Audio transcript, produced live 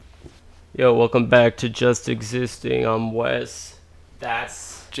Yo, welcome back to Just Existing. I'm Wes.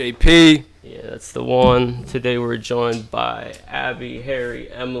 That's JP. Yeah, that's the one. Today we're joined by Abby,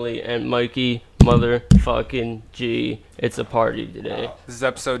 Harry, Emily, and Mikey. Motherfucking G. It's a party today. This is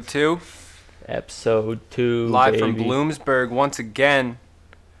episode 2. Episode 2. Live baby. from Bloomsburg once again.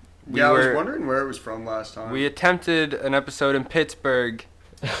 I was wondering where it was from last time. We attempted an episode in Pittsburgh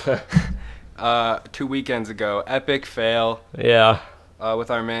 2 weekends ago. Epic fail. Yeah. With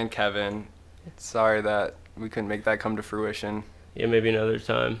our man Kevin. Sorry that we couldn't make that come to fruition. Yeah, maybe another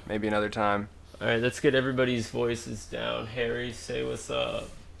time. Maybe another time. All right, let's get everybody's voices down. Harry, say what's up.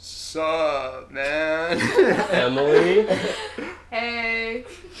 Sup, man? Emily. Hey.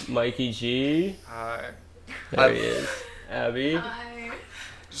 Mikey G. Hi. There he is. Abby. Hi.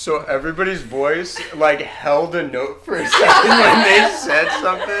 So everybody's voice held a note for a second when they said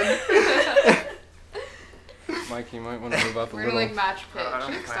something. Mike, you might want to move up a We're little. gonna match pitch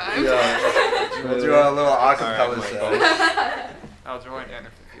next time. Yeah. We'll do a little acapella set. I'll join in if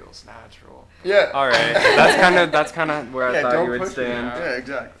it feels natural. Yeah. All right. That's kind of where I thought you would push me. stand. Yeah,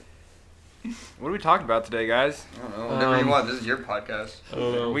 exactly. What are we talking about today, guys? I don't know. Whatever you want. This is your podcast. I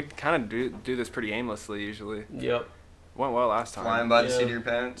don't know. We kind of do this pretty aimlessly usually. Yep. Went well last time. Flying by the Yeah. seat of your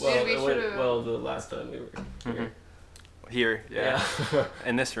pants. Well, we it went should've- well the last time we were here. Here, yeah. Yeah.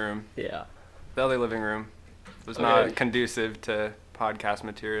 In this room. Yeah. The other living room was Okay. not conducive to podcast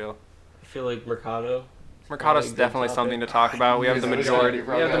material. I feel like Mercado. Mercado's Probably a good definitely topic. something to talk about. We have the Yeah, majority. yeah,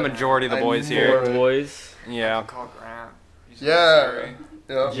 We have the yeah. majority of the I boys knew here. Four boys. Yeah. Call Grant. He's in Yeah. Missouri.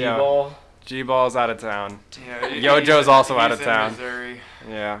 Yeah. G-ball. G-Ball's out of town. Yeah, Yojo's also out of he's in town. Missouri.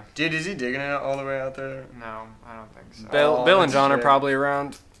 Yeah. Dude, is he digging it all the way out there? No, I don't think so. Bill and that's John are shit. probably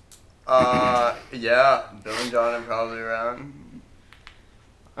around. Yeah. Bill and John are probably around.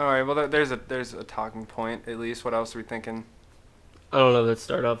 All right. Well, there's a talking point at least. What else are we thinking? I don't know. Let's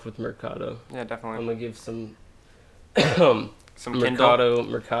start off with Mercado. Yeah, I'm definitely. gonna give some Some Kindle.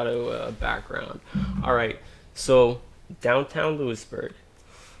 Mercado background. All right. So downtown Lewisburg,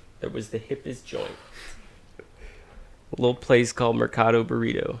 there was the hippest joint. A little place called Mercado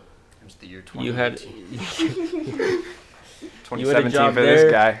Burrito. It was the year You had 2017 job for this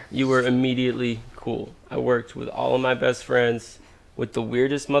there. guy. You were immediately cool. I worked with all of my best friends, with the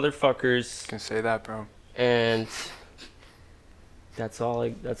weirdest motherfuckers, Can say that, bro. and that's all I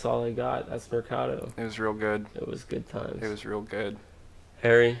got. That's Mercado. It was real good. It was good times. It was real good.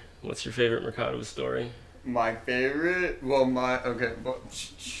 Harry, what's your favorite Mercado story? My favorite?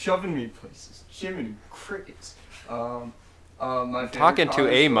 Shoving me places. Jiminy crickets. My Talking to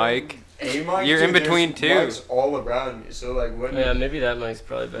a mic. A mic? You're in Dude, between there's two. mics all around me. So what? Yeah, maybe that mic's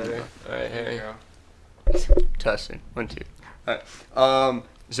probably better. All right, There you Harry. go. Testing. 1, 2. Alright.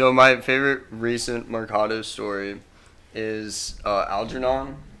 So my favorite recent Mercado story is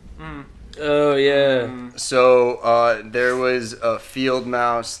Algernon. Mm. Oh yeah. Mm. So there was a field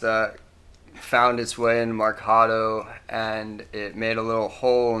mouse that found its way into Mercado, and it made a little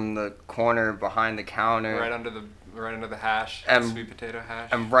hole in the corner behind the counter. Right under the hash, And- sweet potato hash.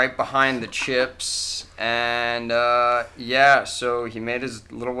 And right behind the chips, and so he made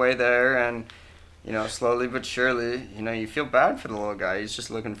his little way there, and slowly but surely, you feel bad for the little guy. He's just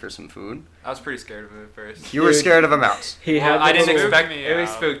looking for some food. I was pretty scared of it at first. You were Dude. scared of a mouse. He Well, had I the didn't little- expect me it. Really out.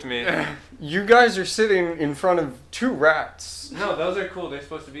 spooked me. You guys are sitting in front of 2 rats. No, those are cool. They're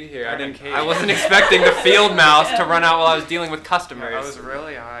supposed to be here. They're in a cage. I wasn't expecting the field mouse to run out while I was dealing with customers. I was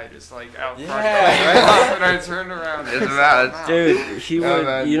really high, just out front. Yeah, And I turned around. It's bad. Dude, he Yeah, would.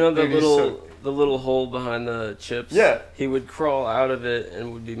 man. You know the Dude, he's little hole behind the chips. Yeah. He would crawl out of it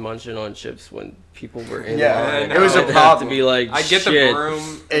and would be munching on chips when people were in Yeah, line. it was a I'd have problem. to be like, I get the shit.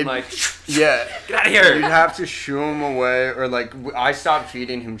 broom It- and Yeah. get out of You'd here. have to shoo him away, or I stopped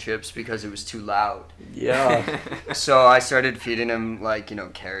feeding him chips because it was too loud. Yeah. So I started feeding him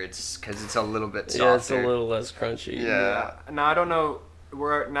carrots because it's a little bit softer. Yeah, it's a little less crunchy. Yeah. Now I don't know.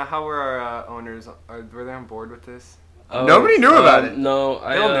 How were our owners? Were they on board with this? Oh, Nobody knew about it. No,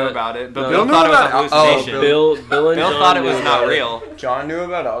 Bill knew about it, but no. Bill Bill thought it knew was a about it. hallucination. Oh, Bill and Bill John thought it knew was not about real. John knew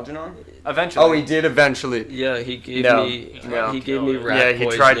about Algernon? Eventually. Oh, he did eventually. Yeah, he gave No, me. no. He gave me rat Yeah,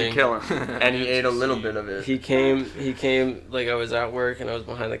 he tried to poisoning. kill him, and he ate a little bit of it. He came like I was at work and I was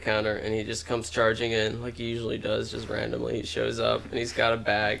behind the counter and he just comes charging in like he usually does, just randomly. He shows up and he's got a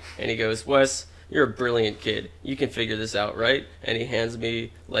bag and he goes, "Wes, you're a brilliant kid. You can figure this out, right?" And he hands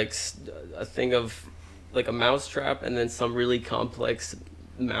me a thing of a mouse trap and then some really complex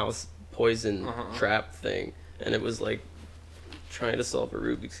mouse poison trap thing, and it was trying to solve a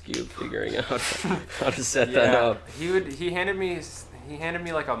Rubik's Cube, figuring out how to set that up. He handed me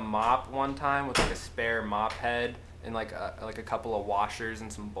a mop one time with a spare mop head and like a couple of washers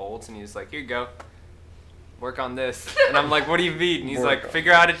and some bolts, and he's like, "Here you go. Work on this." And I'm like, "What do you mean?" And he's like,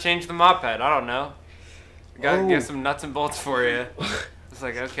 "Figure out how to change the mop head. I don't know. Gotta get some nuts and bolts for you." It's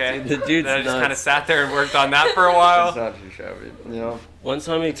like, okay. Dude, the dude's then I just kind of nuts. sat there and worked on that for a while. It's not too shabby. You know, One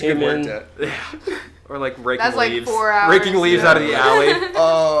time he it's a good came work in. day. Or like raking That's like leaves. 4 hours. Raking leaves out of the alley.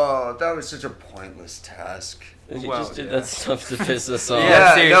 Oh, that was such a pointless task. He Well, just did yeah. that stuff to piss us off. Yeah,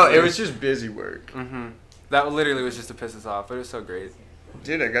 Yeah, no, seriously. it was just busy work. Mm-hmm. That literally was just to piss us off, but it was so great.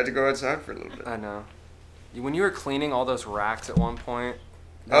 Dude, I got to go outside for a little bit. I know. When you were cleaning all those racks at one point,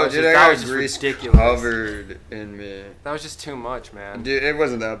 that Oh, was dude, just, I that got was just grease ridiculous. covered in me. That was just too much, man. Dude, it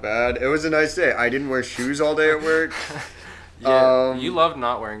wasn't that bad. It was a nice day. I didn't wear shoes all day at work. Yeah, you love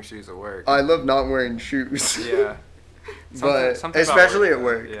not wearing shoes at work. I love not wearing shoes. Yeah. But something about especially work, at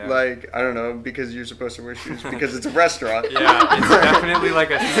work. yeah. Like, I don't know, because you're supposed to wear shoes because it's a restaurant. Yeah, it's definitely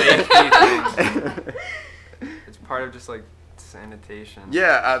like a safety thing. It's part of just like sanitation.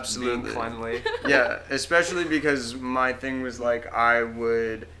 Yeah, absolutely. Being cleanly. Yeah, especially because my thing was like I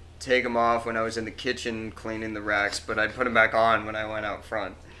would take them off when I was in the kitchen cleaning the racks, but I'd put them back on when I went out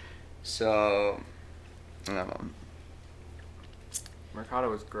front. So, I don't know. Mercado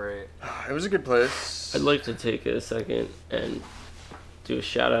was great. It was a good place. I'd like to take a second and do a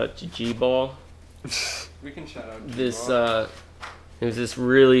shout out to G-Ball. We can shout out This he was this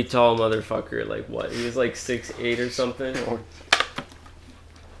really tall motherfucker. Like what? He was like 6'8" or something.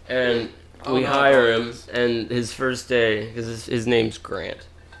 And Oh, we no, hire no, him, it was- and his first day, because his name's Grant.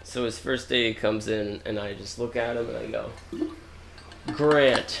 So his first day he comes in, and I just look at him and I go,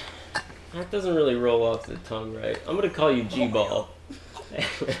 Grant. That doesn't really roll off the tongue, right? I'm gonna call you G-Ball.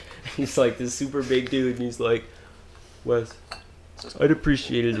 He's like this super big dude, and he's like, Wes, I'd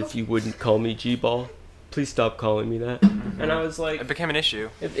appreciate it if you wouldn't call me G-Ball. Please stop calling me that. And I was like, It became an issue.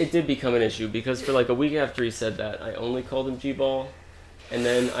 it did become an issue, because for like a week after he said that, I only called him G-Ball. And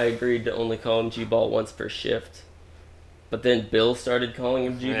then I agreed to only call him G-Ball once per shift. But then Bill started calling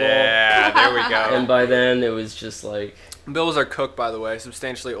him G-Ball. Yeah, there we go. And by then, it was just like, Bill was our cook, by the way,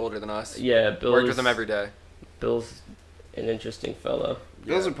 substantially older than us. yeah, Bill Worked with him every day. Bill's an interesting fellow.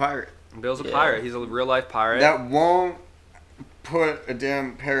 Bill's a pirate. Bill's a Yeah. pirate. He's a real life pirate. That won't put a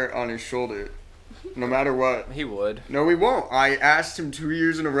damn parrot on his shoulder, no matter what. He would. No, he won't. I asked him 2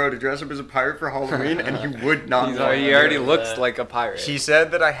 years in a row to dress up as a pirate for Halloween, and he would not. He want to. already Yeah. looks like a pirate. He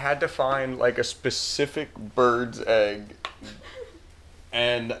said that I had to find like a specific bird's egg,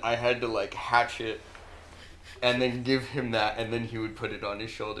 and I had to like hatch it, and then give him that, and then he would put it on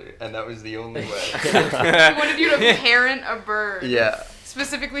his shoulder, and that was the only way. He wanted you to parent a bird. Yeah.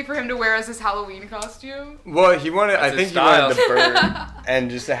 Specifically for him to wear as his Halloween costume. Well, he wanted. That's I his think he wanted the style. bird,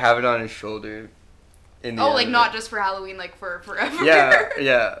 and just to have it on his shoulder. In the Oh, end like of not it. just for Halloween, like for forever. Yeah,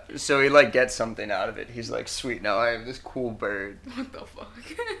 yeah. So he like gets something out of it. He's like, sweet. Now I have this cool bird. What the fuck?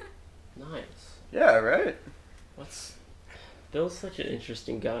 Nice. Yeah, right. Bill's such an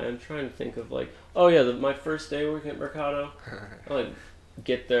interesting guy. I'm trying to think of like, oh yeah, my first day working at Mercado. I like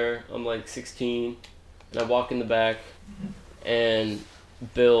get there. I'm like 16, and I walk in the back, and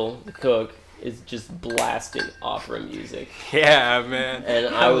Bill, the cook, is just blasting opera music, Yeah, man.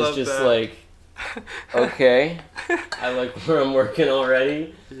 and I was love just that. like, okay, I like where I'm working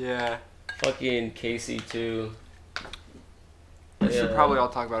already. Yeah. Fucking Casey too. We should Yeah. probably all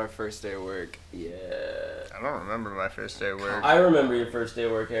talk about our first day of work. Yeah. I don't remember my first day of work. I remember your first day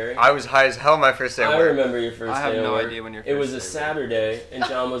of work, Harry. I was high as hell my first day of I work. remember your first I have day of no work. idea when your It was first a day was. Saturday, and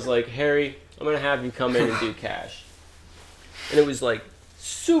John was like, Harry, I'm going to have you come in and do cash. And it was like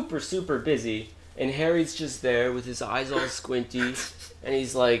super, super busy, and Harry's just there with his eyes all squinty, and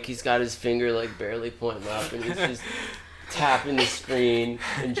he's like, he's got his finger like barely pointing up, and he's just tapping the screen,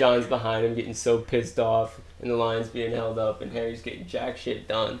 and John's behind him getting so pissed off, and the line's being held up, and Harry's getting jack shit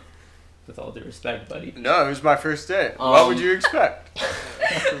done. With all due respect, buddy. No, it was my first day. What would you expect?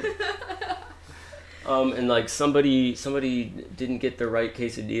 And like somebody didn't get the right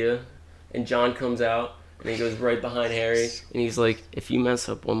quesadilla, and John comes out and he goes right behind Harry, and he's like, "If you mess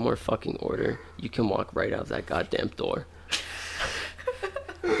up one more fucking order, you can walk right out that goddamn door."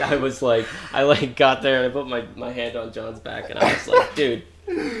 I was like, I like got there and I put my hand on John's back, and I was like, "Dude,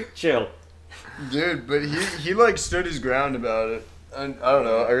 chill." Dude, but he like stood his ground about it. And I don't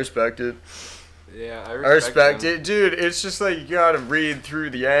know, I respect it. Yeah, I respect it. Dude, it's just like you gotta read through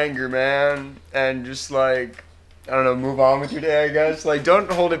the anger, man. And just like, I don't know, move on with your day, I guess. Like, don't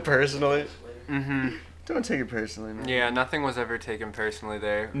hold it personally. Mm-hmm. Don't take it personally, man. Yeah, nothing was ever taken personally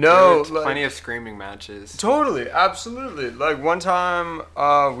there. No, There were like- plenty of screaming matches. Totally, absolutely. Like, one time,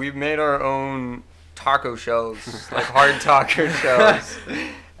 we made our own taco shells. Like, hard taco shells.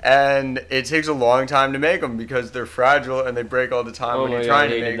 And it takes a long time to make them because they're fragile and they break all the time Oh when my you're God, trying I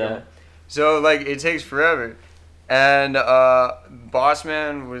to hated make that. them. So like it takes forever. And Boss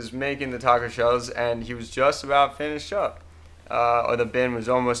Man was making the taco shells and he was just about finished up. Or the bin was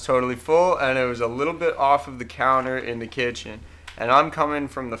almost totally full and it was a little bit off of the counter in the kitchen. And I'm coming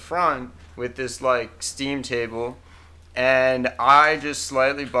from the front with this like steam table and I just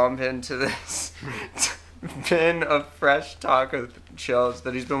slightly bump into this bin of fresh taco shells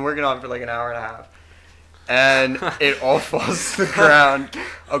that he's been working on for like an hour and a half. And it all falls to the ground.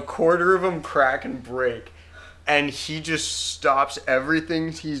 A quarter of them crack and break. And he just stops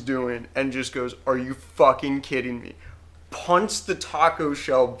everything he's doing and just goes, "Are you fucking kidding me?" Punts the taco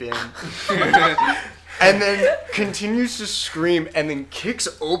shell bin. And then continues to scream and then kicks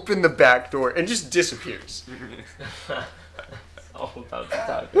open the back door and just disappears. All about the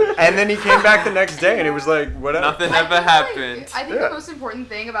taco. And then he came back the next day and it was like, whatever. Nothing I ever think, happened. Like, I think Yeah. the most important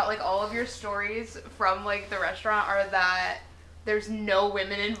thing about like all of your stories from like the restaurant are that there's no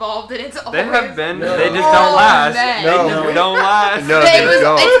women involved and it's always They have been. No. They just all don't last. men. No. They just don't last. No, They they was-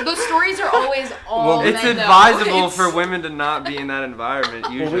 don't. Those stories are always all Well, men. It's though. advisable It's- for women to not be in that environment.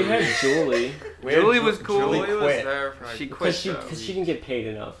 Well, Usually, we had Julie Julie was cool. Julie Julie was quit. there for like She because quit. she though. because she didn't get paid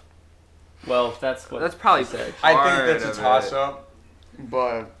enough. Well, that's what That's probably she said. I part think that's of a it. toss-up.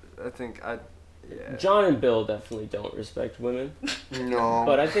 But Yeah. John and Bill definitely don't respect women, no.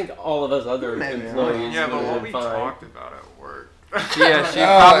 but I think all of us other Maybe. employees Yeah, would but have what been we fine. talked about at work. Yeah, she Oh,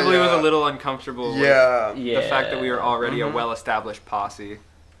 probably was yeah. a little uncomfortable Yeah. with the fact that we were already a Mhm. well-established posse.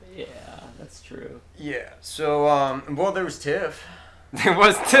 Yeah, that's true. Yeah. So, well, there was Tiff. It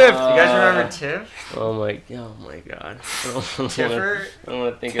was Tiff. You guys remember Tiff? Oh my god. I don't wanna- Tiffer? I don't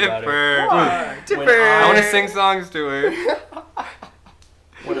want to think about it. Tipper. When I want to I- sing songs to her.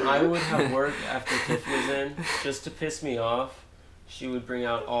 When I would have work after Tiff was in, just to piss me off, she would bring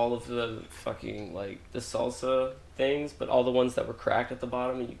out all of the fucking, like, the salsa things, but all the ones that were cracked at the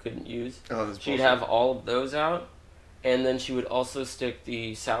bottom and you couldn't use. Oh, this She'd have all of those out, and then she would also stick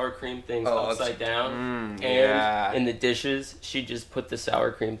the sour cream things upside down. And yeah. in the dishes, she'd just put the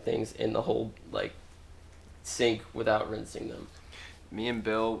sour cream things in the whole, like, sink without rinsing them. Me and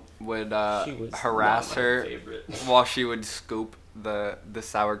Bill would She was harass not my her favorite. while she would scoop the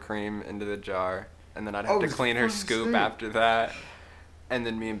sour cream into the jar, and then I'd have Oh, to it's clean her fun to scoop see. after that. And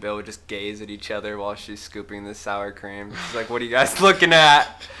then me and Bill would just gaze at each other while she's scooping the sour cream. She's like, "What are you guys looking at?"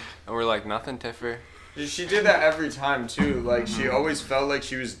 And we're like, "Nothing, Tiffer." She did that every time too. Like she always felt like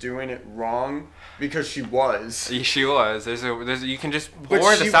she was doing it wrong because she was. She was. There's you can just But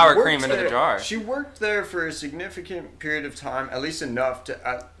pour the she sour worked cream into there- the jar. She worked there for a significant period of time, at least enough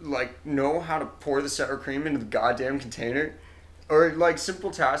to like know how to pour the sour cream into the goddamn container, or like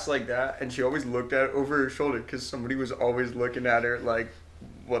simple tasks like that. And she always looked at it over her shoulder because somebody was always looking at her like,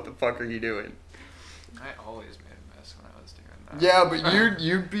 "What the fuck are you doing?" I always made a mess when I was doing that. Yeah, but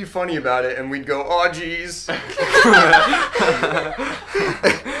you'd be funny about it, and we'd go, "Oh, jeez."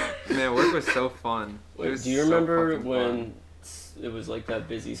 Man, work was so fun. It Wait, was do you so remember fucking when fun. it was like that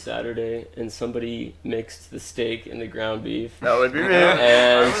busy Saturday and somebody mixed the steak and the ground beef? That would be me. I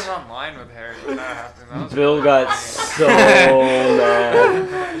And was online with Harry when that happened. That was Bill really got funny. so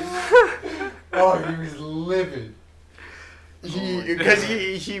mad. Oh, he was livid. Because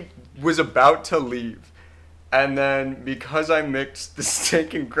he was about to leave, and then because I mixed the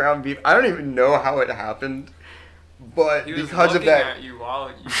steak and ground beef, I don't even know how it happened, but He was because of looking that, at you while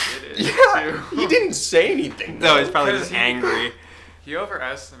you did it. yeah, too. he didn't say anything. No, he's though. probably 'Cause just he- angry. He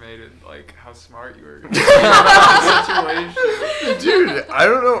overestimated like how smart you were gonna be in that situation. Dude, I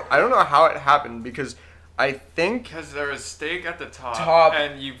don't know how it happened because I think Because there was steak at the top, Top.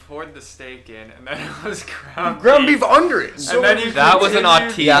 and you poured the steak in, and then it was ground ground beef under it. So And then you That was an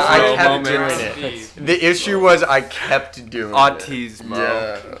continued autismo Yeah, I kept moment. doing ground it. beef. The issue was I kept doing Autismo.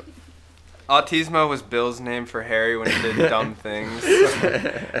 it. Yeah. Autismo was Bill's name for Harry when he did dumb things.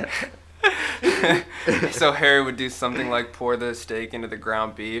 So Harry would do something like pour the steak into the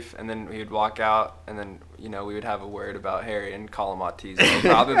ground beef, and then he would walk out, and then we would have a word about Harry and call him Autismo,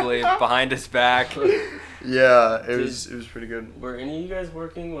 probably behind his back. Yeah, it was pretty good. Were any of you guys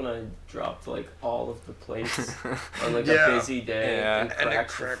working when I dropped like all of the plates on like Yeah. a busy day Yeah. and And it cracked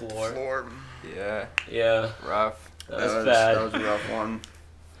cracked the floor? Yeah, Yeah, rough. that was bad. That was a rough one.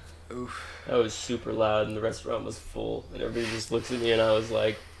 Oof. That was super loud and the restaurant was full and everybody just looks at me and I was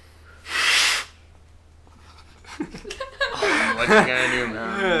like, What you gonna do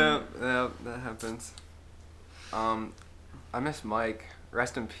now? Yeah, that happens. I miss Mike.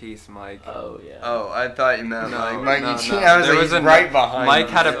 Rest in peace, Mike. oh yeah. Oh, I thought you meant No, like Mike no, Eugene. no. I was There like, was he's a- right behind Mike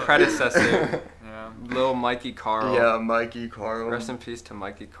him. had a predecessor, Yeah. Little Mikey Carl. Yeah, Mikey Carl. Rest in peace to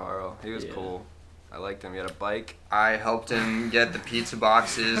Mikey Carl. He was cool. I liked him. He had a bike. I helped him get the pizza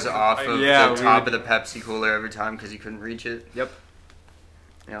boxes off of Yeah, the top of the Pepsi cooler every time because he couldn't reach it. Yep.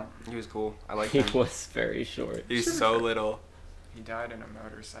 Yeah. He was cool. I liked He him. was very short. He was so little. He died in a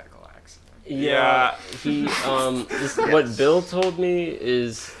motorcycle accident. Yeah, he what Bill told me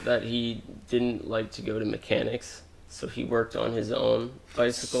is that he didn't like to go to mechanics, so he worked on his own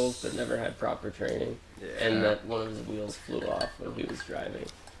bicycles but never had proper training, and that one of his wheels flew off when he was driving.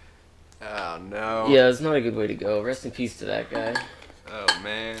 Oh no. Yeah, it's not a good way to go. Rest in peace to that guy. Oh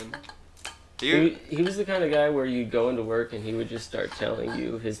man. He was the kind of guy where you'd go into work and he would just start telling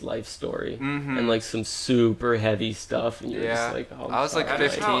you his life story and like some super heavy stuff, and you're just like, oh, I was like That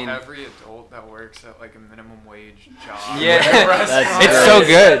is 15. how every adult that works at like a minimum wage job. Yeah, That's it's so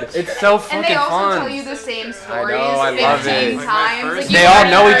good. It's so fucking And they also fun. tell you the same stories know, I love 15 it. Like, my times. first Like, They you all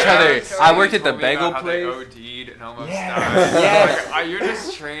never know heard each that other. story. I worked at the Told me about bagel how they place. OD'd and almost Yeah. died. Yes. Like, you're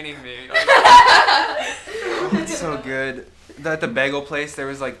just training me. It's so good. At the bagel place, there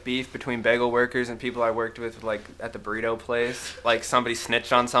was like beef between bagel workers and people I worked with, like at the burrito place. Like somebody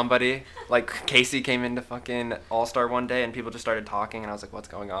snitched on somebody. Like Casey came into fucking All Star one day and people just started talking, and I was like, "What's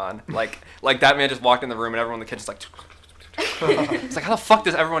going on?" Like that man just walked in the room and everyone in the kitchen's like, it's like, how the fuck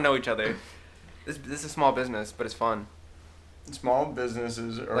does everyone know each other? This is a small business, but it's fun. Small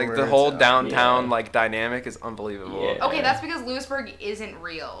businesses are Like where the it's whole at. downtown Yeah. like dynamic is unbelievable. Yeah. Okay, that's because Lewisburg isn't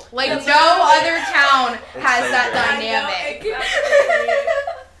real. Like, That's no other town has so that good. dynamic.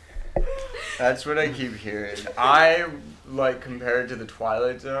 That's what I keep hearing. I like compared to the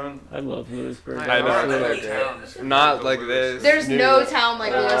Twilight Zone. I love Lewisburg. I know. Other towns. Not like this. There's Dude. no town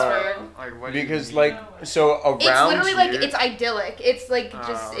like Lewisburg. Like, what do you Because mean? like so around It's literally like, here, it's idyllic. It's like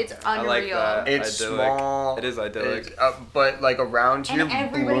just, it's okay. I unreal. like that. it's idyllic. small. It is idyllic. But like around here, And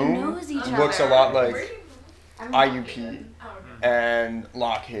everybody Bloom knows each looks a other. lot like IUP Oh, and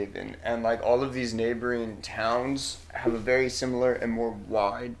Lock Haven, and like all of these neighboring towns have a very similar and more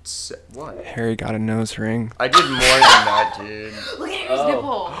wide. What? Harry got a nose ring. I did more than that, dude. Look at his Oh.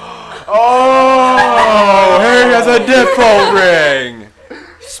 nipple. Oh, Harry has a nipple ring.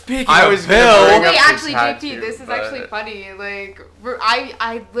 Speaking I of was gonna Bill, bring up Wait, this actually, tattoo, JP, this is but- actually funny. Like,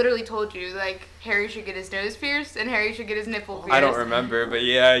 I literally told you, like, Harry should get his nose pierced and Harry should get his nipple pierced. I don't remember, but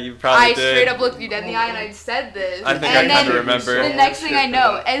yeah, you probably I did. straight up looked you dead in the eye and I said this. I think and I then kinda remember. The next thing I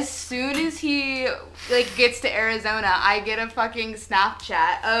know, as soon as he like gets to Arizona, I get a fucking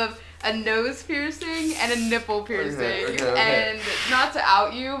Snapchat of a nose piercing and a nipple piercing. okay. And not to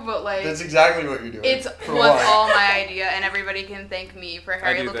out you, but like That's exactly what you're doing. it For was what? all my idea, and everybody can thank me for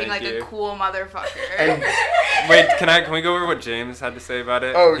Harry do looking thank like you. a cool motherfucker. And- Wait, can we go over what James had to say about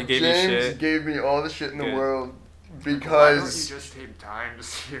it? Oh, he gave James you shit. gave me all the shit in the Good. world Why don't you because just take time to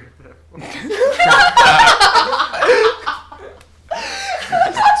see your nipple?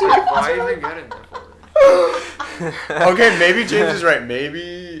 Why even get a nipple ring? okay, maybe James is right.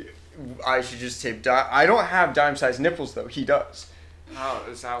 Maybe I should just tape dime. I don't have dime-sized nipples though. He does. Oh,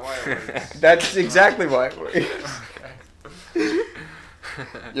 is that why it works? That's exactly why it works. Okay.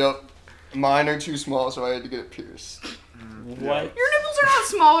 Yep. Mine are too small, so I had to get it pierced. What? Your nipples are not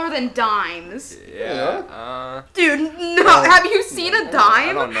smaller than dimes. Yeah. Dude, no. Have you seen a dime?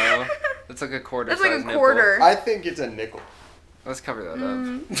 I don't know. That's like a quarter. That's like size a nipple. quarter. I think it's a nickel. Let's cover that up.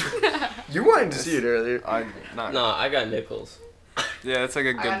 Mm. You wanted to see it earlier. I not. No, I got nickels. Yeah, it's like a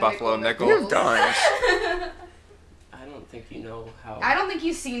I good got buffalo nickel. You nickel. have dimes. I don't think you know how. I don't think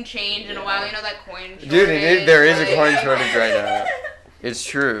you've seen change in a while. You know that coin shortage. Dude, there is a like- coin shortage right now. It's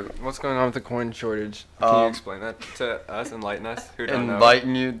true. What's going on with the coin shortage? Can you Um, explain that to us? Enlighten us. Who don't know?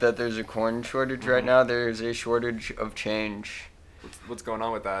 Enlighten you that there's a coin shortage right now. There's a shortage of change. What's going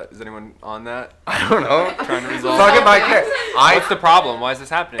on with that? Is anyone on that? I don't know. Trying to resolve Fuck it. if I care. What's the problem? Why is this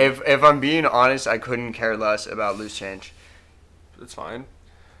happening? If I'm being honest, I couldn't care less about loose change. It's fine.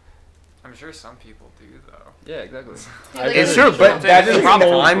 I'm sure some people do though. Yeah, exactly. Dude, like, It's really true, but don't. that is the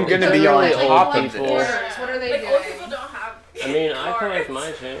problem. Old I'm people. gonna be It's on really top old of people. this. quarters. What are they Like, doing? old people don't have. I mean, I cards. collect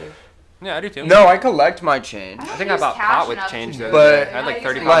my change. Yeah, I do too. No, I collect my change. I think I bought pot with change the other But- day. I had like I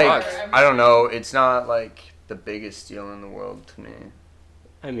 35 Like, bucks. I don't know. It's not like the biggest deal in the world to me.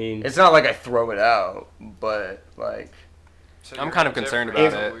 I mean, It's not like I throw it out, but like. So I'm you're kind of concerned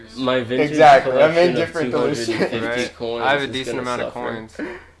indifferent about to it. loose. my vintage Exactly, I'm collection indifferent to of loose 250 Right? coins. I have a is decent gonna amount of suffer. coins.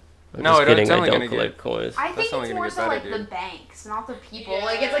 I'm No, just it's kidding. only I don't gonna collect coins. I think That's only it's gonna more get so better, like the dude. banks, not the people. Yeah.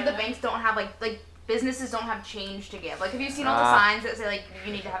 Like it's like the banks don't have like businesses don't have change to give. Like have you seen all the Ah. signs that say like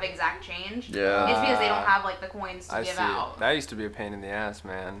you need to have exact change? Yeah. It's because they don't have like the coins to I give see. out. That used to be a pain in the ass,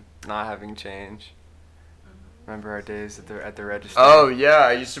 man. Not having change. Remember our days at the register? Oh yeah,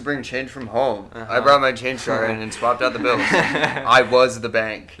 I used to bring change from home. I Uh-huh. brought my change jar in and swapped out the bills. I was the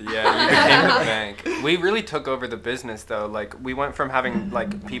bank. Yeah, you became the bank. We really took over the business though. Like we went from having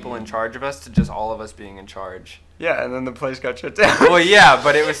like people in charge of us to just all of us being in charge. Yeah, and then the place got shut down. Well, yeah,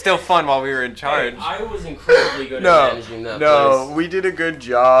 but it was still fun while we were in charge. Hey, I was incredibly good at No, managing that no, place. we did a good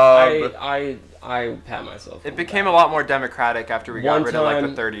job. I pat myself. It on became the a lot more democratic after we got One rid of like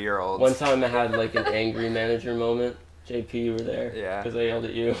time- the 30-year-olds. One time I had like an angry manager moment. JP, you were there. Yeah. Because I yelled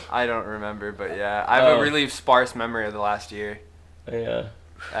at you. I don't remember, but yeah, I have a really sparse memory of the last year. Yeah.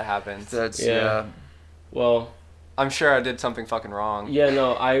 That happened. That's Yeah. Well, I'm sure I did something fucking wrong. yeah,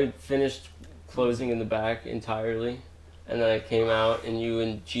 no, I finished closing in the back entirely. And then I came out and you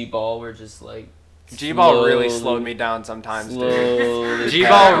and G-Ball were just like... G-Ball really slowed me down sometimes, dude. slowly G-Ball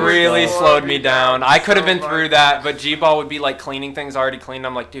passing really stuff. slowed me down. I could have been through that, but G-Ball would be like cleaning things already cleaned.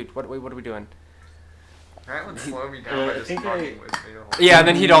 I'm like, dude, what are we doing? That would slow me down by I just think fucking with me the whole Yeah, and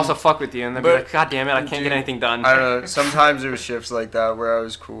then he'd also fuck with you, and then be But- like, God damn it, I can't Dude, get anything done. I don't know. Sometimes there was shifts like that where I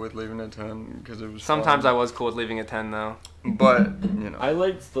was cool with leaving at 10 because it was Sometimes I fun. was cool with leaving at 10 though. But, you know. I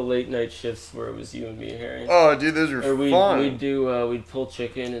liked the late night shifts where it was you and me, Harry. Oh, dude, those were Or we'd fun. we'd pull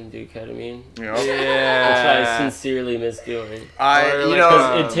chicken and do ketamine. You know? Which I Yeah. sincerely miss doing. I, Or you like, know,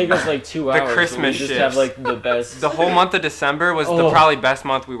 Because it'd take us like 2 the hours. and Christmas we'd just shifts. have like the best. The whole month of December was the Oh. probably best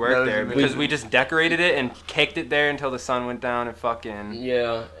month we That worked was- there we- because we just decorated it and caked it there until the sun went down and fucking.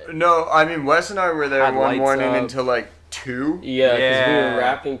 Yeah. no, I mean, Wes and I were there Had one lights morning up. until like 2. Yeah, because we Yeah. were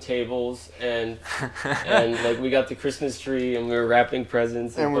wrapping tables and like we got the Christmas tree and we were wrapping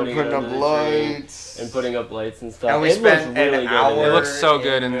presents and, And we're putting putting it up under the tree lights. and putting up lights and stuff. And we It spent looked really an good hour. in there. It looks so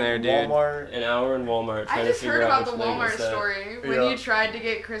good in there, dude. Walmart. An hour in Walmart trying I to just figure heard out about the which Lego Walmart set. story when Yeah. you tried to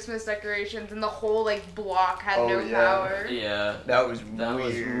get Christmas decorations and the whole like block had Oh, no yeah. power. Yeah. That was That weird.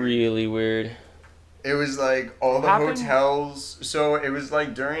 was really weird. It was like all What the happened? hotels. So it was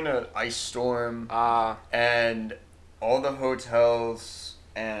like during an ice storm, and all the hotels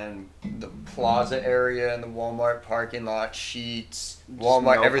and the plaza area and the Walmart parking lot, sheets,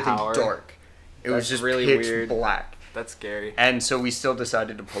 Walmart, no everything power. dark. It was That's just really pitch weird. black. That's scary. And so we still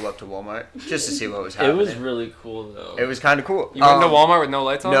decided to pull up to Walmart just to see what was It happening. was really cool though. It was kind of cool. You went to Walmart with no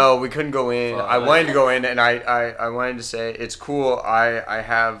lights on? No, we couldn't go in. Fuck. I wanted to go in, and I wanted to say it's cool. I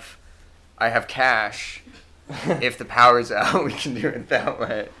have cash. If the power's out, we can do it that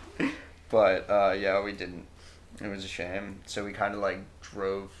way. But yeah, we didn't. It was a shame. So we kind of like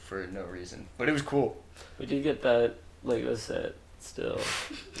drove for no reason, but it was cool. We did get that Lego set still.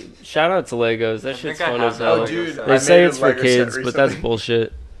 Shout out to Legos. That I shit's think I fun have as that hell. Lego dude, set. They I say made a it's for Lego set kids, but that's recently.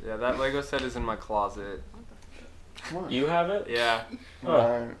 bullshit. Yeah, that Lego set is in my closet. You have it? Yeah.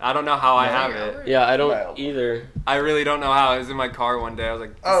 Huh. I don't know how I No. have it. Yeah, I don't Well. either. I really don't know how. It was in my car one day. I was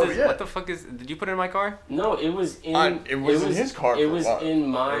like, Oh, is, yeah. what the fuck is... Did you put it in my car? No, it was in. It was in his car It for a was while. in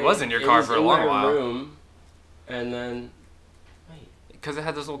my. It was in your car was for a in long my while. Room, and then, wait, Because it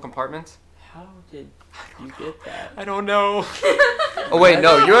had those little compartments? how did you get that? I don't know. Oh wait,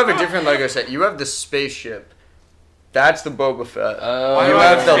 no, you have a different Lego set. You have the spaceship. That's the Boba Fett. Why You do I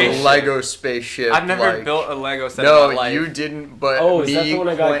have have the spaceship? Lego spaceship. I've never like- built a Lego set No, in my life. you didn't. But Oh, is me, that the one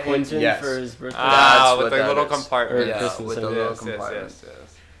I got Quentin, Quentin yes. for his birthday? Ah, That's with what the that little is. compartment. Or Yeah, Christmas with the Day. little Yes, compartment. yes,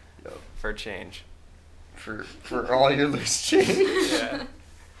 yes. Yep. For change. For all your loose change. Yeah.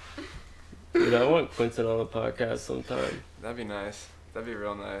 Dude, I want Quentin on the podcast sometime. That'd be nice. That'd be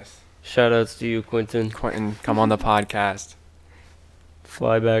real nice. Shout outs to you, Quentin. Quentin, come on the podcast.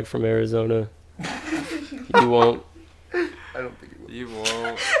 Fly back from Arizona. You won't. I don't think you will. You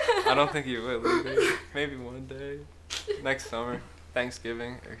won't. I don't think you will either. Maybe one day. Next summer.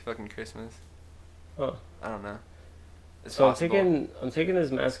 Thanksgiving or fucking Christmas. Huh. I don't know. It's So possible. I'm taking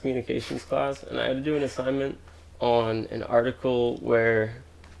this mass communications class, and I had to do an assignment on an article where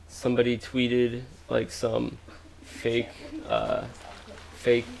somebody tweeted like some fake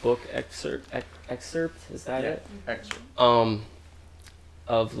book excerpt. Is that it? Excellent.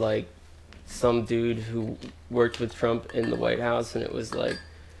 Of like some dude who worked with Trump in the White House, and it was like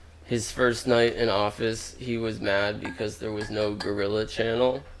his first night in office, he was mad because there was no Gorilla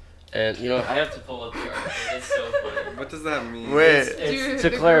Channel. And you know, I have to pull up the article. It's so funny. What does that mean? Wait. Dude, To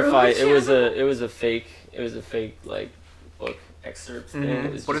the clarify, Gorilla it was a fake like book excerpt thing. Mhm.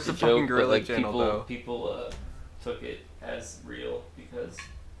 It was What just is a the fucking joke, but, Gorilla like, Channel, though? people took it as real because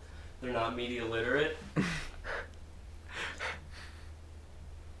they're not media literate.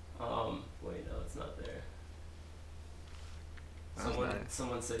 Wait, no, it's not there. That was nice.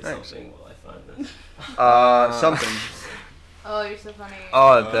 Someone say Thanks. something while I find this. Something. Oh, you're so funny.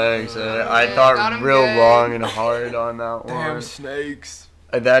 Oh, thanks. I Yeah, thought got him real good. long and hard on that Damn one. snakes.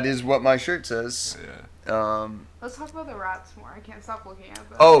 That is what my shirt says. Yeah. Let's talk about the rats more. I can't stop looking at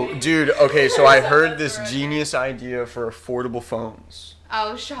them. Oh, dude. Okay, so I heard this genius idea for affordable phones.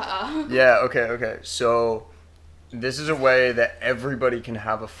 Oh, shut up. Yeah. Okay. So, this is a way that everybody can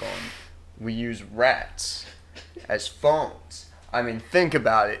have a phone. We use rats as phones. I mean, think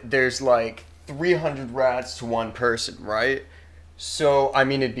about it. There's like 300 rats to one person, right? So, I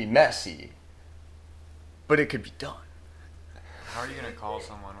mean, it'd be messy, but it could be done. How are you gonna call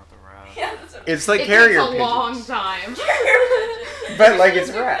someone with a rat? Yeah, that's what It's like It carrier takes a pigeons. long time. But like it's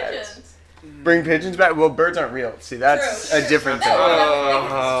Your rats. pigeons. Bring pigeons back? Well, birds aren't real. See, that's True. a different thing.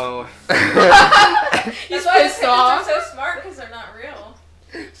 Oh. That's why the pissed pigeons off. are so smart, because they're not real.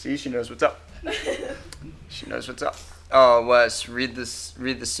 See, she knows what's up. She knows what's up. Oh, Wes, read this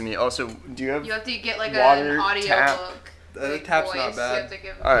to me. Also, do you have? You have to get like Water, an audio tap. book. The like, tap's voice. not bad. You have to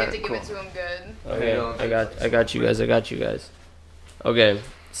give, All you have right, to give cool. it to him good. Okay, I got you guys. Okay,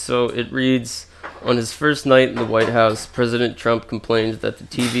 so it reads, on his first night in the White House, President Trump complained that the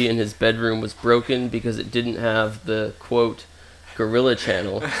TV in his bedroom was broken because it didn't have the, quote, gorilla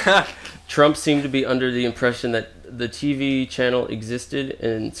channel. Trump seemed to be under the impression that the TV channel existed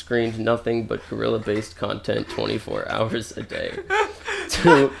and screened nothing but gorilla-based content 24 hours a day.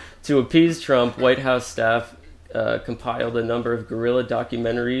 To appease Trump, White House staff compiled a number of gorilla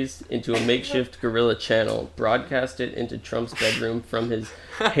documentaries into a makeshift gorilla channel, broadcast it into Trump's bedroom from his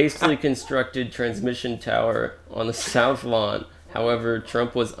hastily constructed transmission tower on the South Lawn. However,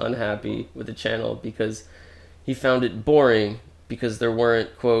 Trump was unhappy with the channel because he found it boring because there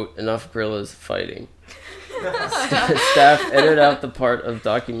weren't, quote, enough gorillas fighting. Staff edited out the part of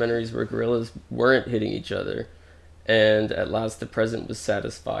documentaries where gorillas weren't hitting each other, and at last the president was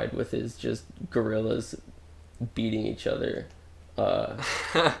satisfied with his just gorillas beating each other. I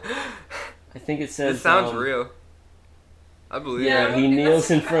think it says This sounds real. I believe Yeah. it. he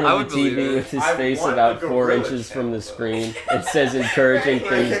kneels in front I of would the believe TV it. with his I face want about the 4 gorilla inches from channel, the though. screen. It says encouraging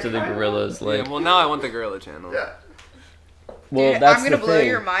things to the gorillas. Yeah, Like, well, now I want the gorilla channel. Yeah. well, Dude, that's I'm gonna the blow thing,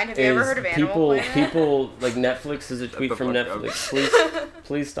 your mind. Have you ever is heard of Animal Planet? People like Netflix is a tweet the from fuck up. Netflix.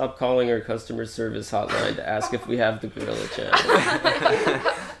 Please stop calling our customer service hotline to ask if we have the gorilla channel.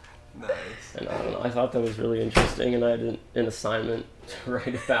 Nice. And I don't know. I thought that was really interesting, and I had an assignment to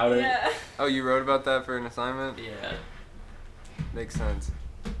write about it. Yeah. Oh, you wrote about that for an assignment? Yeah. Makes sense.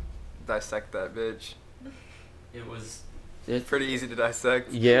 Dissect that bitch. It was. Pretty easy to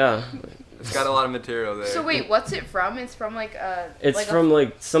dissect. Yeah. It's got a lot of material there. So wait, what's it from? It's from like a. It's like from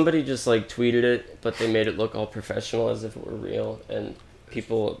like somebody just like tweeted it, but they made it look all professional as if it were real, and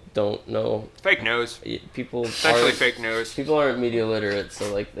people don't know. Fake news. People Essentially aren't, fake news. people aren't media literate,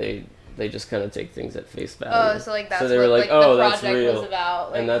 so like they just kind of take things at face value. Oh, so like that's So they what were like, like, "Oh, the that's project real," was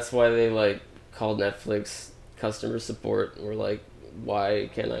about. Like, and that's why they like called Netflix customer support and were like, "Why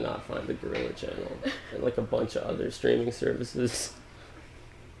can I not find the Gorilla Channel?" And like a bunch of other streaming services.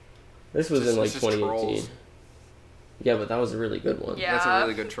 This was in like It's just 2018. trolls. Yeah, but that was a really good one. Yeah. That's a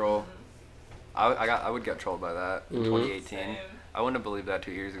really good troll. I would get trolled by that in Mhm. 2018. Same. I wouldn't have believed that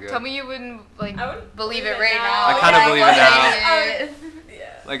 2 years ago. Tell me you wouldn't like I wouldn't believe believe it it right now. now. I kinda believe it now.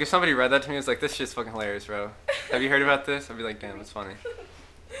 Yeah. Like if somebody read that to me, it's like, this shit's fucking hilarious, bro. Have you heard about this? I'd be like, damn, that's funny.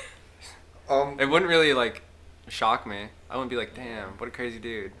 It wouldn't really like shock me. I wouldn't be like, damn, what a crazy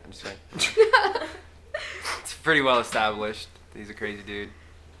dude. I'm just like, it's pretty well established that he's a crazy dude.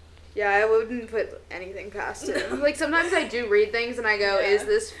 Yeah, I wouldn't put anything past him. Like sometimes I do read things and I go, Yeah. "Is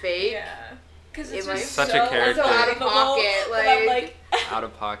this fake?" Yeah. Because It it's might- just Such a so character. So out of unbelievable pocket, that I'm like- Out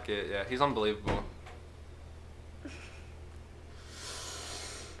of pocket, yeah. He's unbelievable.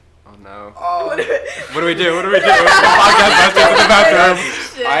 Oh no. What do we do? What do we do? Podcast Buster's in the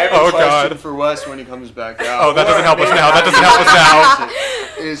bathroom. I have a Oh, question God. for Wes when he comes back out. Oh, that doesn't help us Or now. That maybe doesn't help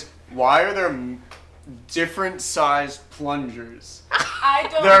us now. Is why are there different sized plungers? I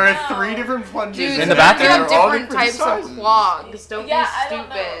don't There know. are 3 different plungers Dude, In the you bathroom? have They're all different types sizes. of clogs. Don't Yeah, be I stupid. don't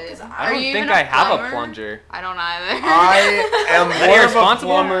know, 'cause I Are don't you think even I have plumber? a plunger. I don't either. I am That more of a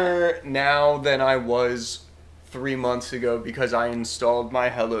irresponsible? plumber now than I was 3 months ago because I installed my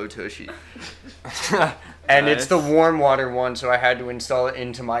Hello Tushy. And it's the warm water one, so I had to install it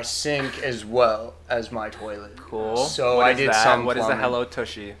into my sink as well as my toilet. Cool. So What I is did that? some What is the plumbing. Hello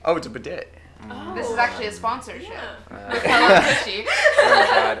Tushy? Oh, it's a bidet. This is actually a sponsorship. Yeah. With Hello Tushy. Oh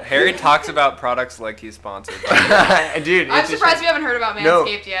god. Harry talks about products like he's sponsored. Dude, I'm it's a surprised shame. you haven't heard about No,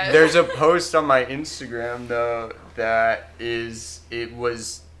 Manscaped yet. there's a post on my Instagram though that it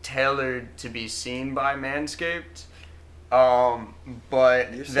was tailored to be seen by Manscaped.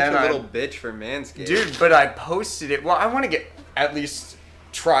 But You're such then a little bitch for Manscaped. dude, but I posted it. Well, I want to get at least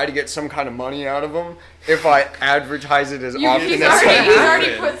try to get some kind of money out of them if I advertise it as often He's as I already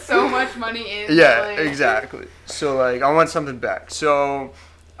can. put so much money in. Yeah, like- exactly. So like, I want something back. So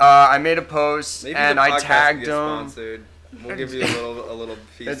I made a post Maybe and the I podcast tagged gets them. sponsored. We'll give you a little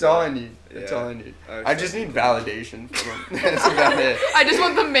piece. That's of all it. I need. That's Yeah. all I need. I I just need validation from them. That's about it. I just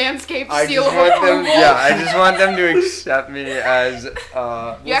want the Manscaped I seal just of want approval. them. Yeah, I just want them to accept me as. You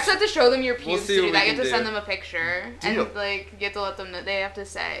actually have to show them your We'll pubes see to what do that. we You have to can send do. them a picture, Deal. and like you have to let them know. They have to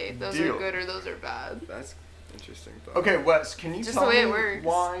say those Deal. are good or those are bad. That's interesting. Thought. Okay, Wes, can you Just tell the way me it works.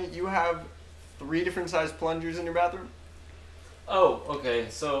 why you have 3 different sized plungers in your bathroom? Oh, okay.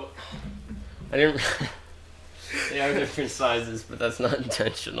 So I didn't. They are different sizes, but that's not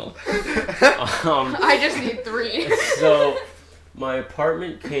intentional. I just need 3. So my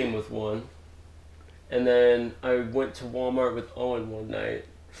apartment came with one, and then I went to Walmart with Owen one night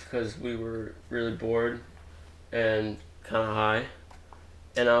because we were really bored and kind of high,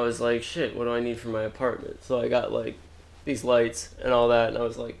 and I was like, shit, what do I need for my apartment? So I got like these lights and all that, and I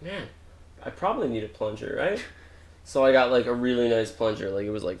was like, man, I probably need a plunger, right? So I got like a really nice plunger, like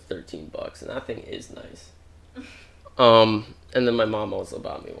it was like $13, and that thing is nice. And then my mom also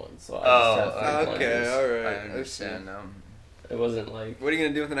bought me one, so I just had 3 Okay, plungers. all right. I understand now. It wasn't like What are you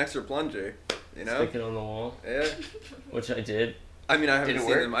gonna do with an extra plunger? You know? stick it on the wall, Yeah. which I did. I mean, I haven't Did it seen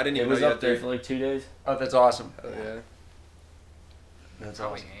work? them. I didn't It even was know you up had there to. for like 2 days. Oh, that's awesome. Oh yeah. That's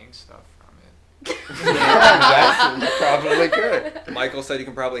Probably awesome. hang stuff from it. Yeah, exactly. Probably could. Michael said you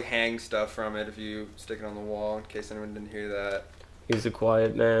can probably hang stuff from it if you stick it on the wall. In case anyone didn't hear that. He's a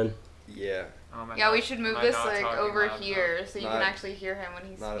quiet man. Yeah. Yeah, we should move Am I this not like talking over loud here so you Not- can actually hear him when he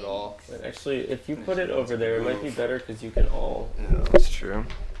speaks. Not at all. But actually, if you put it over there, it might be better because you can all. Yeah, that's true.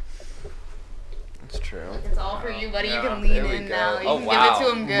 That's true. It's all for you, buddy. Yeah, you can lean there we in go. now. You Oh, can wow. give it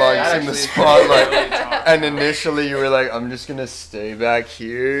to him good. Mike's in the Actually- spotlight. Really talk And about it. initially you were like, I'm just gonna stay back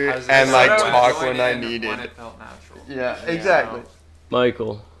here I was and gonna like say, talk join when I in need When it. it felt natural. Yeah, You exactly. know?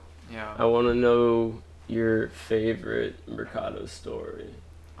 Michael, Yeah. I want to know your favorite Mercado story.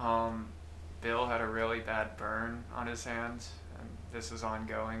 Bill had a really bad burn on his hands, and this was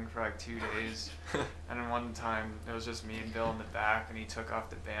ongoing for like 2 days. And then one time, it was just me and Bill in the back, and he took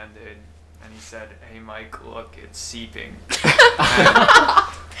off the Band-Aid, and he said, "Hey Mike, look, it's seeping."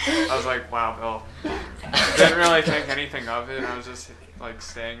 And I was like, "Wow, Bill." I didn't really think anything of it. I was just like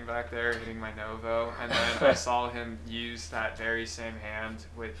staying back there, hitting my Novo, and then I saw him use that very same hand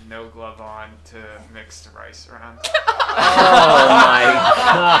with no glove on to mix the rice around. Oh my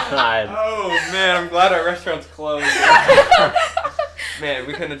god. Oh man, I'm glad our restaurant's closed. Man,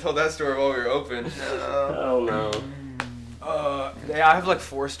 we couldn't have told that story while we were open. Hell no. Yeah, I have like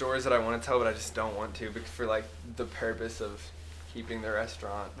 4 stories that I want to tell, but I just don't want to because for like the purpose of keeping the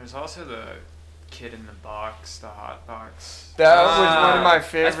restaurant. There's also the kid in the box, the hot box. That was one of my That's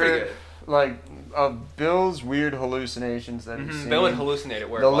pretty favorite, like, of Bill's weird hallucinations that he's Mhm, seen. Bill would hallucinate it.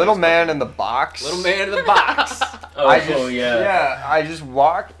 Where The little man in the box. Little man in the box. Oh, I just, yeah. Yeah, I just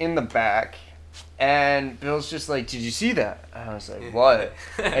walk in the back, and Bill's just like, "Did you see that?" And I was like, "What?"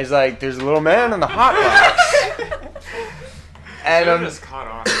 And he's like, "There's a little man in the hot box." And I just caught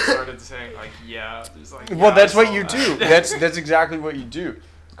on and started saying like, yeah. Just like, well, yeah, that's I what saw you that. do. That's exactly what you do.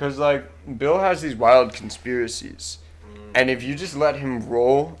 Because like Bill has these wild conspiracies, and if you just let him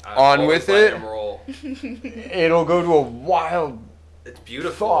roll on with it, Roll. it'll go to a wild. It's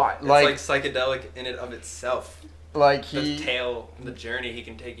beautiful. Thought, It's like- like psychedelic in and of itself. Like The he. tale, the journey he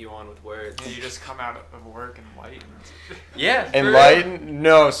can take you on with words. Yeah, you just come out of work enlightened. Yeah. for real. Enlightened?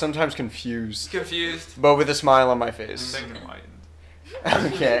 No, sometimes confused, Confused. but with a smile on my face. Think enlightened.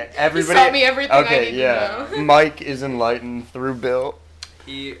 Okay, He everybody. taught me everything I Okay, need yeah. to know. Mike is enlightened through Bill.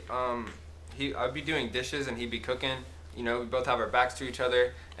 I'd be doing dishes and he'd be cooking. You know, we both have our backs to each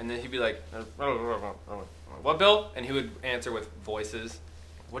other, and then he'd be like, "What, Bill?" And he would answer with voices.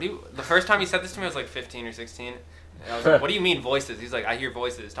 What do you? The first time he said this to me, I was like 15 or 16. And I was like, "What do you mean voices?" He's like, "I hear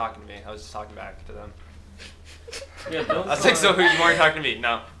voices talking to me." I was just talking back to them. Yeah, I was like, "So who you weren't talking to me?"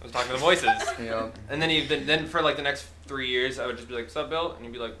 No, I was talking to the voices. Yeah. And then for like the next 3 years, I would just be like, "What's up, Bill?" And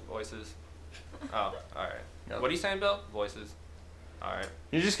he'd be like, "Voices." Oh, all right. Yep. What are you saying, Bill? Voices. All right.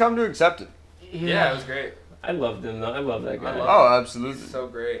 You just come to accept it. Yeah, it was great. I loved him though. I love that guy. I love Oh, absolutely. So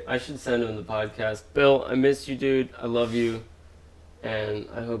great. I should send him the podcast. Bill, I miss you, dude. I love you, and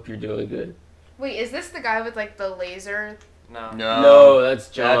I hope you're doing good. Wait, is this the guy with like the laser? No. No, that's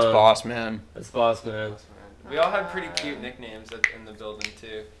John. That's boss man. That's boss man. We all had pretty cute nicknames in the building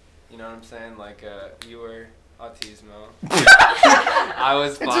too. You know what I'm saying? Like you were Autismo. I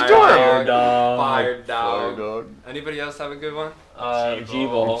was It's Fire adorable. Dog. Dog. Fire Dog. Dog. Anybody else have a good one?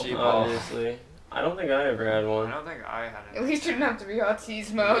 G-ball, G-ball. obviously. I don't think I ever had I one. don't think I had it. At least you didn't have to be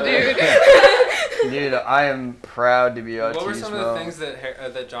autismo, dude. Dude, I am proud to be autismo. What were some of the things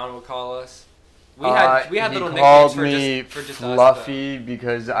that John would call us? We He had little called nicknames me for just Fluffy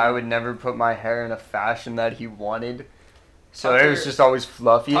because I would never put my hair in a fashion that he wanted. So it was Tucker- just always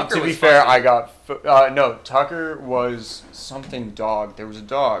fluffy. Tucker To be was fair, fuzzy. I got no. Tucker was something dog. There was a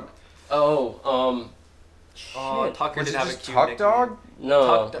dog. Oh, shit. Oh, Tucker Was did it have a just cute Tuck nickname. Dog?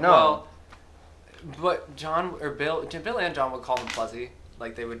 No. Tuck, No. Well, but John or Bill and John would call him Fuzzy.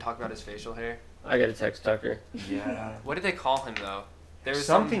 Like they would talk about his facial hair. I gotta text Tucker. Yeah. What did they call him though? There was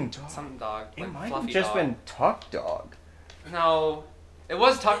Something some, dog. some dog. It Like might have fluffy just dog. been Tuck Dog. No, it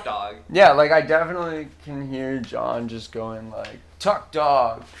was Tuck Dog. Yeah, like I definitely can hear John just going like Tuck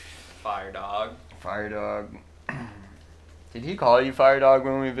Dog, Fire Dog. Fire Dog. Did he call you Fire Dog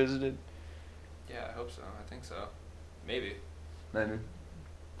when we visited? Yeah, I hope so. I think so. Maybe. Maybe.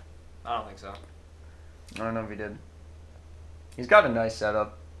 I don't think so. I don't know if he did. He's got a nice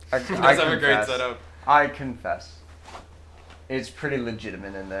setup. I He does have a great confess. setup. I confess. It's pretty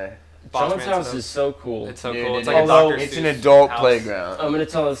legitimate in there. Boss John's man house setup. is so cool. It's so Dude, cool. it It's like a is. Dr. It's an Seuss adult house. playground. I'm gonna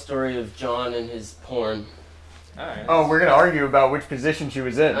tell a story of John and his porn. Alright. Oh, we're gonna argue about which position she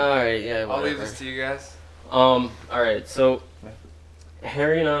was in. Alright, yeah, I'll leave whatever. this to you guys. Alright, so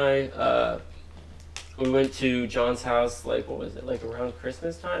Harry and I, we went to John's house, like, what was it, like around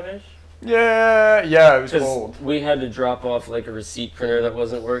Christmas time-ish? Yeah, it was Because cold. we had to drop off, like, a receipt printer that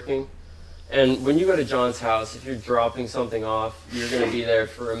wasn't working. And when you go to John's house, if you're dropping something off, you're gonna be there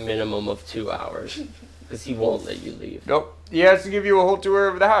for a minimum of 2 hours. Because he won't let you leave. Nope. He has to give you a whole tour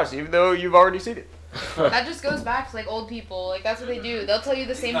of the house, even though you've already seen it. That just goes back to like old people. Like that's what they do. They'll tell you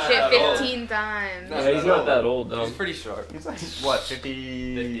the same Not shit that old. 15 times. Not Yeah, he's not that old, though. He's pretty short. He's like, what,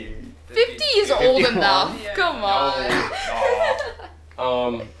 50? 50 is old 51. enough. Yeah. Come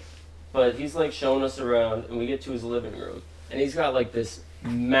on. But he's like showing us around, and we get to his living room, and he's got like this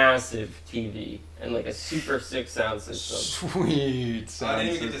massive TV and like a super sick sound system. Sweet I sound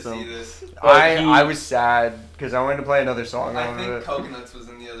didn't even get to system. see this. I was sad because I wanted to play another song I out of think it. Coconuts was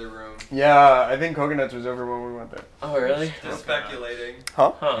in the other room. Yeah, I think Coconuts was over when we went there. Oh really? Just speculating.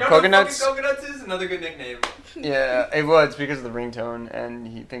 Huh? Huh. You know Coconuts? what fucking Coconuts is? Another good nickname. Yeah, it was because of the ringtone, and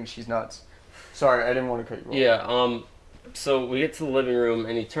he thinks she's nuts. Sorry, I didn't want to cut you off. Yeah. So we get to the living room,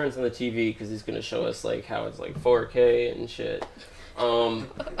 and he turns on the TV because he's gonna show us like how it's like 4K and shit.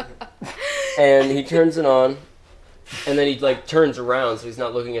 And he turns it on, and then he like turns around so he's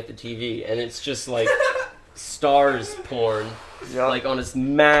not looking at the TV, and it's just like stars porn, Yeah. like on his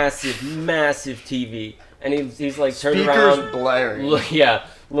massive TV, and he's like turned Speakers around, blaring.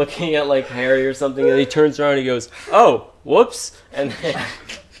 looking at like Harry or something, and he turns around and he goes, "Oh, whoops," and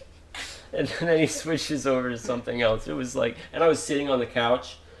then he switches over to something else. It was like, and I was sitting on the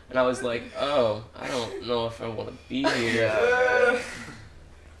couch, and I was like, "Oh, I don't know if I want to be here."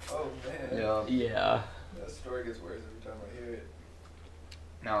 Oh man. Yeah. Yeah. That story gets worse every time I hear it.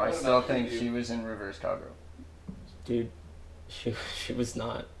 No, I still think she was in reverse cowgirl. Dude, she was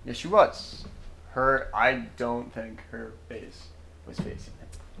not. Yeah, she was. I don't think her face was facing him.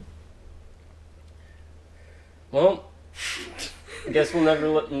 Well, I guess we'll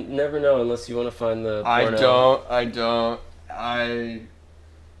never know unless you want to find the I porno. I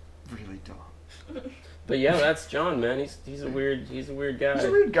really don't. But yeah, that's John, man. He's a weird guy. He's a weird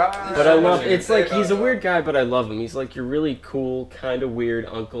guy. But I love What do you it's say like he's a about weird that? guy, but I love him. He's like your really cool, kind of weird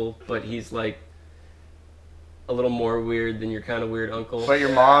uncle, but he's like a little more weird than your kind of weird uncle. But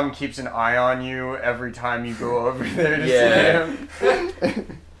your mom keeps an eye on you every time you go over there to Yeah. see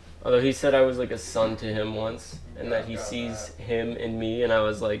him. Although he said I was like a son to him once, and that he got sees him in me, and I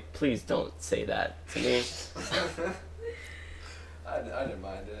was like, please don't say that to me. I didn't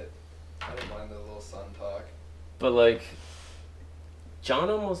mind it. I didn't mind the little sun talk. But like, John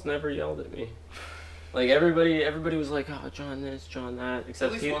almost never yelled at me. Like everybody was like, "Oh, John this, John that,"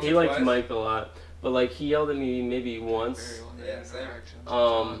 except least he once he or liked twice. Mike a lot. But like he yelled at me maybe once. Yeah, same.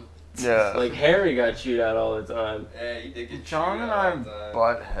 Yeah. Like Harry got chewed out all the time. Yeah, you did get John chewed and out I all the time.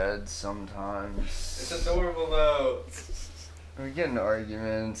 butt heads sometimes. It's adorable though. We get in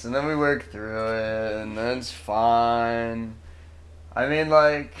arguments and then we work through it and then it's fine. I mean,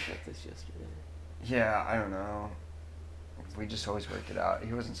 like, Got this yesterday. yeah, I don't know. We just always work it out.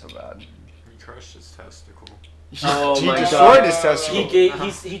 He wasn't so bad. He crushed his testicle. Oh he my destroyed God. his testicle.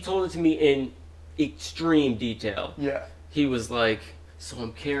 He told it to me in extreme detail. Yeah. He was like, "So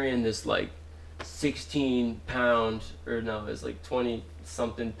I'm carrying this like 16-pound, or no, it's like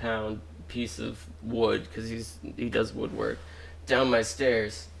 20-something pound piece of wood because he does woodwork down my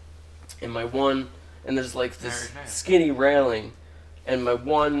stairs, and there's like this Very nice. skinny railing, and my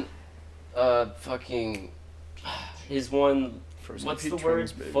one fucking his one. Frozen What's the peach word?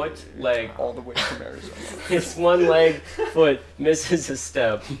 rings, baby. Foot, leg. All the way from Arizona. His one leg foot misses a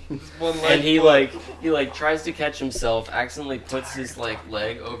step, One and he like tries to catch himself, accidentally puts his leg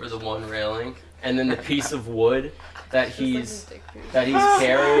over the one railing, and then the piece of wood that he's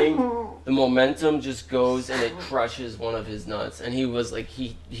carrying, the momentum just goes and it crushes one of his nuts. And he was like,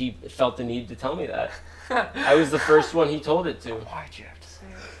 he felt the need to tell me that. I was the first one he told it to. Why'd you have to say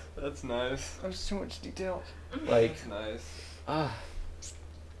it? That's nice. There's too much detail. Like, That's nice.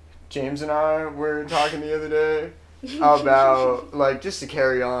 James and I were talking the other day about, like, just to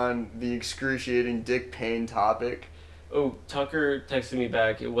carry on the excruciating dick pain topic. oh, Tucker texted me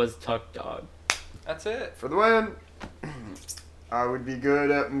back. It was Tuck Dog. That's it. For the win, I would be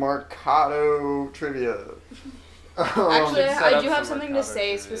good at Mercado trivia. Actually, set I up do have some something to Mercado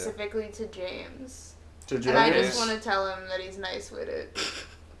say trivia. specifically to James. to And I James. just want to tell him that he's nice with it.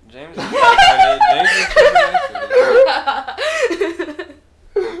 James is pretty nice with it.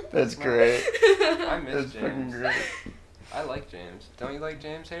 That's great. I miss That's fucking James. great. I like James. Don't you like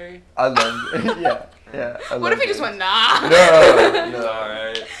James, Harry? I love it. Yeah. I What love if he just James. went, nah? No, He's no.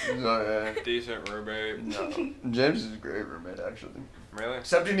 alright. He's alright. Decent roommate. No. James is a great roommate, actually. Really?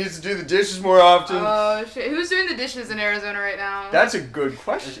 Except he needs to do the dishes more often. Oh, shit. Who's doing the dishes in Arizona right now? That's a good Is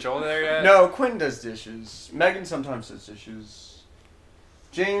question. Joel there yet? No, Quinn does dishes. Megan sometimes does dishes.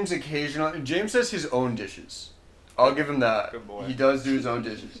 James occasionally. James does his own dishes. I'll give him that. Good boy. He does do his own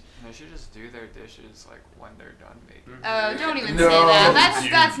dishes. They should just do their dishes like when they're done making. Don't even No, say that.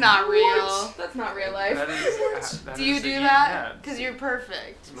 dude. That's not real. That's not real life. That is. That Do you is do the- that? yeah. Because you're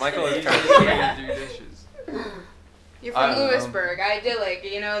perfect. Michael is Trying trying to to do dishes. You're I from don't know. Lewisburg, idyllic.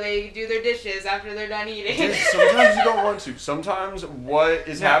 You know, they do their dishes after they're done eating. Dude, sometimes you don't want to. Sometimes what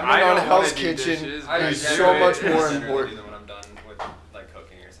is happening I on don't Hell's wanna do Kitchen dishes, I is but so generally- much more generally important. do them when I'm done with like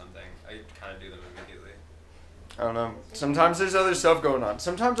cooking or something. I kind of do them immediately. I don't know. Sometimes there's other stuff going on.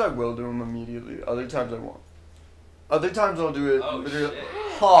 Sometimes I will do them immediately. Other times I won't. Other times I'll do it. Oh, literally. shit.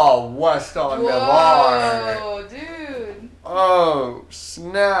 Oh, West on Villar. Whoa, dude. Oh,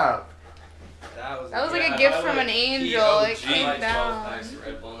 snap. That was like a gift from an angel. It came I buy 12 down. packs of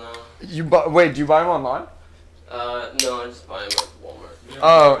Red Bull now. Wait, do you buy them online? No, I just buy them at Walmart.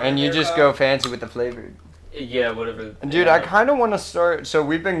 Oh, and you just go fancy with the flavored. Yeah, whatever. Dude, I kind of want to start. So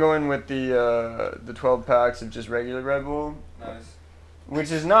we've been going with the 12 packs of just regular Red Bull, Nice.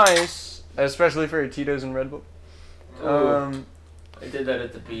 which is nice, especially for Tito's and Red Bull. Ooh. I did that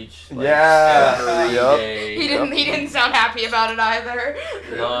at the beach. Yeah. Every Yup. day. He didn't sound happy about it either.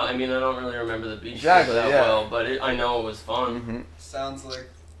 No, I mean I don't really remember the beach Exactly, trip that yeah. well, but I know it was fun. Mhm. Sounds like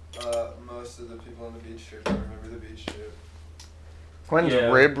most of the people on the beach trip don't remember the beach trip. Quinn's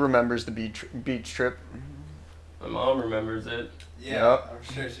Yeah. rib remembers the beach trip. My mom remembers it. Yeah, Yep.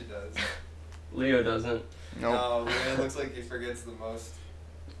 I'm sure she does. Leo doesn't. Nope. No, it looks like he forgets the most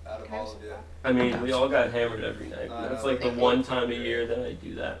out of all of you. I mean, we all got hammered every night. I That's know. like the one time a year that I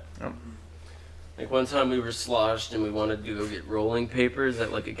do that. Yep. Like one time we were sloshed and we wanted to go get rolling papers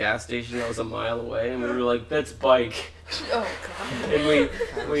at like a gas station that was a mile away, and we were like, "That's bike." Oh god. And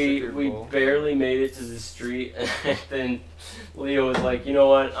we Super cool. barely made it to the street, and then Leo was like, "You know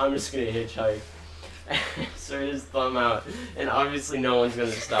what? I'm just gonna hitchhike." So he just thumb out, and obviously no one's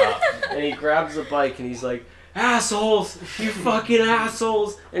gonna stop. And he grabs the bike and he's like, "Assholes! You fucking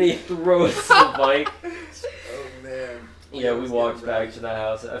assholes!" And he throws the bike. Oh man. Yeah, we walked back to the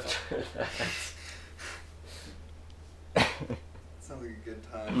house after that. Sounds like a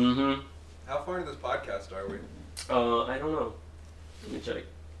good time. Mm-hmm. How far into this podcast are we? I don't know. Let me check.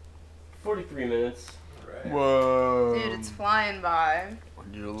 43 minutes. Right. Whoa. Dude, it's flying by.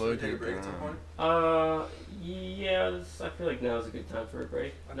 You're Should we looking take a break at some point? Yeah, I feel like now is a good time for a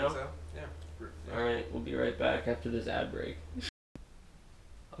break. I No? think so. Yeah. Alright, we'll be right back after this ad break.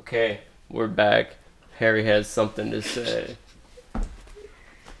 Okay, we're back. Harry has something to say.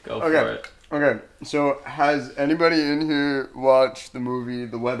 Go for Okay. it. Okay, so has anybody in here watched the movie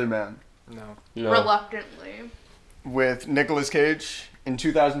The Weatherman No. No. Reluctantly. with Nicolas Cage in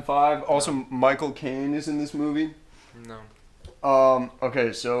 2005? Also, Michael Caine is in this movie. No.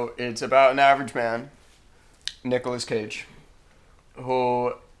 Okay, so it's about an average man, Nicolas Cage,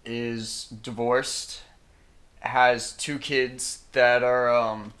 who is divorced, has 2 kids that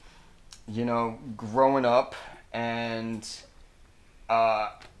are, growing up and,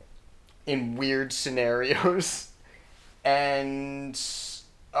 in weird scenarios, and,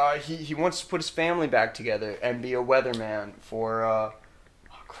 he wants to put his family back together and be a weatherman for,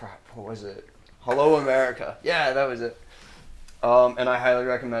 what was it? Hello America. Yeah, that was it. And I highly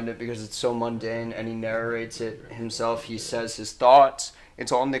recommend it because it's so mundane and he narrates it himself. He says his thoughts.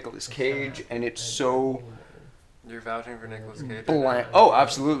 It's all Nicolas Cage, and it's so You're vouching for Nicolas Cage. bland. Oh,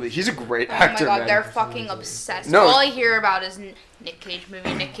 absolutely. He's a great Oh actor, my god, man. they're fucking obsessed. No. All I hear about is Nick Cage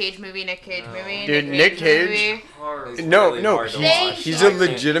movie, Nick Cage movie, Nick Cage movie. Dude, Nick Cage- movie. It's No, really no, hard to They- watch. he's a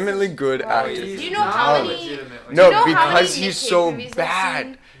legitimately good Oh, actor. Do he's you know how not many? legitimately. No, do you know how because many he's Nick so Cage movies I've bad.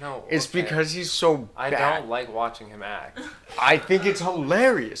 seen? No, It's okay. because he's so I bad. don't like watching him act. I think it's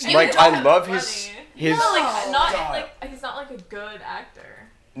hilarious. You Like, don't- I love his... No, like Oh, not God. like he's not like a good actor.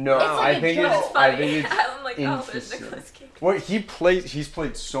 No, It's like I a think joke. it's... It's I funny. think it's... I'm like, oh, there's interesting. Nicolas Cage. Well, he's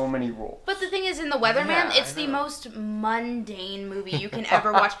played so many roles. But the thing is, in The Weatherman, Yeah, it's I the know. most mundane movie you can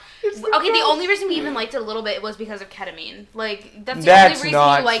ever watch. Okay, the only reason we even liked it a little bit was because of ketamine. Like, that's the That's only reason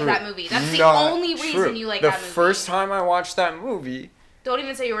not you like true. that movie. That's the Not only true. reason you like the that movie. first time I watched that movie, Don't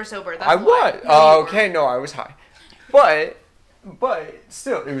even say you were sober. That's I a lie. was. No, you weren't. Okay, no, I was high. But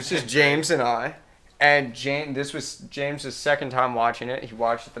still, it was just James and I. And this was James's second time watching it. He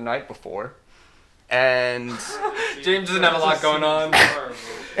watched it the night before. And James doesn't have a lot going on.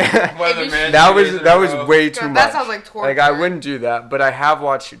 that Weatherman, was way too God, much. that sounds like torture. Like, I wouldn't do that, but I have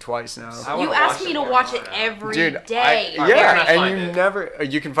watched it twice now. I wanna You asked watch me it to more watch now. it every Dude, day. Alright, yeah, we're gonna and find you it. never...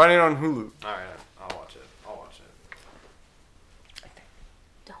 You can find it on Hulu. Alright, I'll watch it. I'll watch it.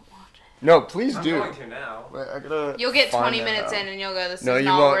 Don't watch it. No, please I'm do. going to now. Wait, I gotta You'll get find 20 that minutes out. in and you'll go, this No, is you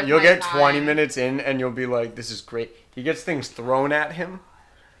not won't. worth You'll my get time. 20 minutes in and you'll be like, this is great. He gets things thrown at him,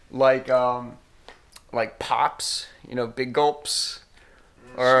 like pops, big gulps,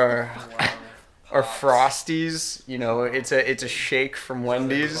 or or Frosties. It's a shake from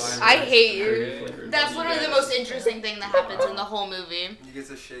Wendy's. I hate you. That's literally the most interesting thing that happens in the whole movie. He gets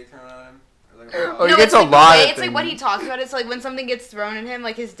a shake thrown at him. Or like Oh, he No, gets it's a like the lot way- of It's like what he things. talks about. It's like when something gets thrown at him,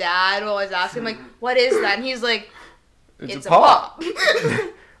 like his dad will always ask him, like, what is that? And he's like, it's a pop.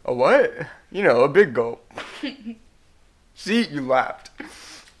 A what? A big gulp. See, you laughed.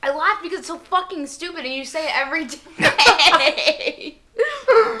 I laugh because it's so fucking stupid and you say it every day.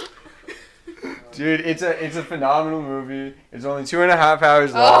 Dude, it's a phenomenal movie. It's only 2.5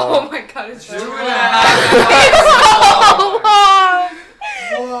 hours Oh long. my god, it's so 2.5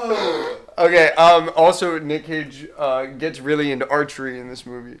 long. Whoa! Okay, also Nick Cage gets really into archery in this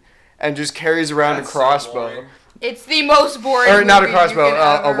movie and just carries around That's a so crossbow. boring. It's the most boring Or not a movie crossbow, you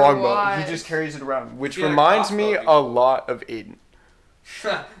can a ever longbow. watch. He just carries it around, which Yeah, reminds crossbow me would be a cool. lot of Aiden.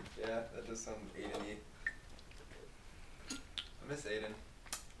 Yeah, that does sound Aiden-y. I miss Aiden.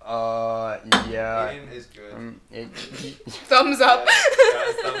 Yeah. Aiden is good. Thumbs up.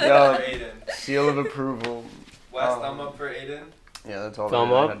 Guys, thumbs Yeah. up for Aiden. Seal of approval. Wes, thumb up for Aiden. Yeah, that's all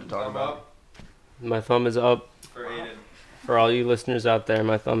Thumb I up? had to talk Thumb about. up My thumb is up. for Aiden. For all you listeners out there,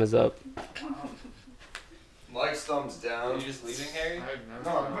 my thumb is up. Mike's thumbs Are down. you just leaving, Harry?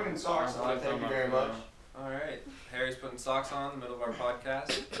 No, I'm putting socks on. Thank you very much. Alright. Harry's putting socks on in the middle of our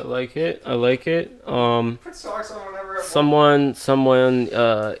podcast. I like it. I like it. Put socks on whenever I Someone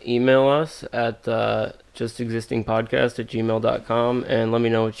email us at justexistingpodcast@gmail.com and let me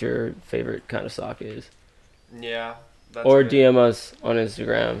know what your favorite kind of sock is. Yeah. That's Or good. DM us on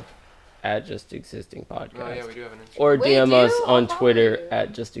Instagram at justexistingpodcast. Oh yeah, we do have an Instagram. Or We DM do? us I'll on follow Twitter you.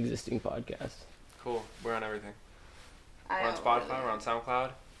 at justexistingpodcast. Cool. We're on everything. I We're on don't Spotify. really- We're on SoundCloud.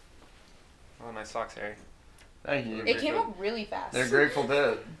 Oh, nice socks, Harry. Thank you. It came up really fast. They're Grateful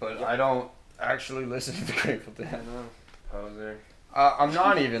Dead, but I don't actually listen to the Grateful I Dead. know. Poser. I'm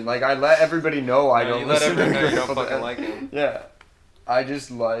not even. Like, I let everybody know I No, don't you let listen to everyone know you Grateful don't fucking Dead. like them. Yeah. I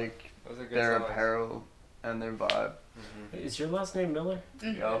just like Those are good their songs. apparel and their vibe. Mhm. Is your last name Miller?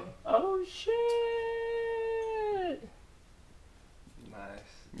 Mhm. Yo. Oh shit! Nice.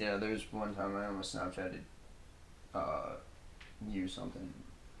 Yeah, there's one time I almost Snapchatted you something.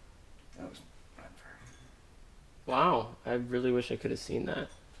 That was bad for Wow, I really wish I could have seen that.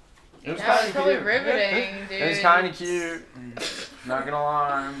 It was Yeah, kind it's of probably cute. riveting, dude. It was kind of cute. Not gonna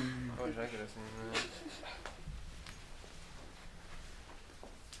lie. I wish I could have seen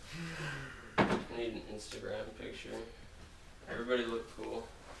that. I need an Instagram picture. Everybody look cool.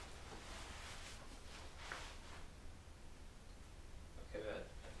 Okay,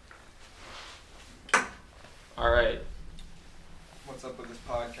 bad. Alright, What's up with this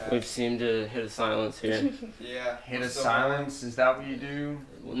podcast? we've seemed to hit a silence here. Yeah. Hit a what's up? silence. Is that what you do?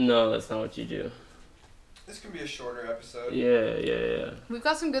 No, that's not what you do. This can be a shorter episode. Yeah. We've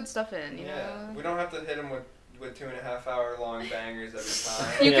got some good stuff in, you Yeah. know? We don't have to hit him with 2.5 hour long bangers every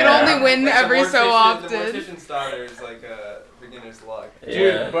time. You Yeah. can only win Like, every the so mortician- often. The mortician starter is like a beginner's luck.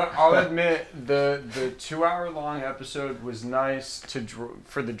 Yeah. Dude, but I'll admit the 2 hour long episode was nice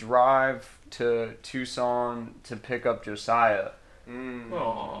for the drive to Tucson to pick up Josiah. Mm.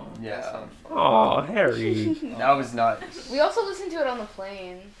 Aww. Yeah. sounds fun. Oh, Harry. That was nuts. We also listened to it on the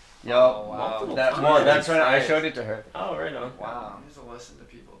plane. Yo, Oh, wow. that's when I showed it to her. Oh, right on. Wow. Just to listen to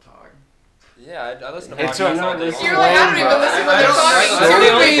people talk. Yeah, I listen to It's podcasts. a- all day You're long. like, I don't even listen to I their don't- talking. That's the only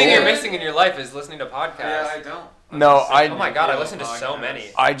So thing you're weird. missing in your life is listening to podcasts. Yeah, I don't. No, I- Oh my god, I listen to so many.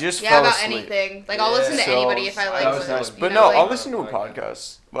 I just Yeah, fell about asleep. anything. Like, I'll listen to So, anybody if I like that was it, nice. you But know, no, like- I'll listen to a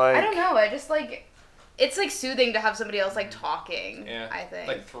podcast. Like, I don't know. I just like. It's like soothing to have somebody else like talking. Yeah, I think.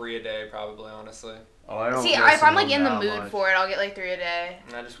 like 3 a day probably, honestly. oh, I don't See, if listen I'm to like in the that mood much. for it, I'll get like 3 a day.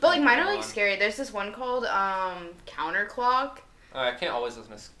 And I just But like put mine them are like on. scary. There's this one called Counterclock. I can't always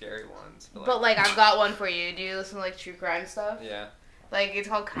listen to scary ones. But like I've got one for you. Do you listen to like true crime stuff? Yeah. Like it's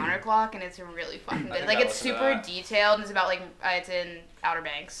called Counterclock and it's really fucking I good. think Like I it's listened to super that. detailed and it's about like it's in Outer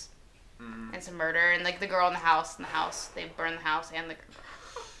Banks Mm. and some murder and like the girl in the house they burn the house and the.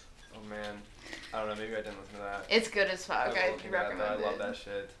 Oh man. I don't know, maybe I didn't listen to that. It's good as fuck. was I looking at that, recommend I love it. that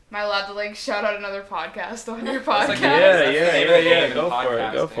shit. Am I allowed to like shout out another podcast on your That's like- podcast? Yeah, That's yeah, the name yeah, of the yeah. game Go in for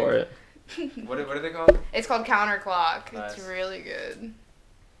it. Go podcasting. for it. What are they called? It's called Counterclock. Nice. It's really good.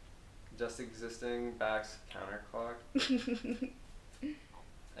 Just existing backs counterclock.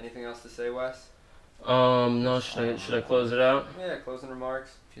 Anything else to say, Wes? No, should I close it out? Yeah, closing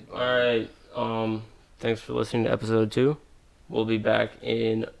remarks. All right. Thanks for listening to episode 2. We'll be back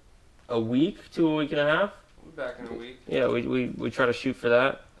in a week to a week and a half. We'll be back in a week. Yeah, we try to shoot for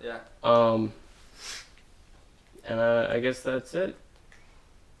that. Yeah. And I guess that's it.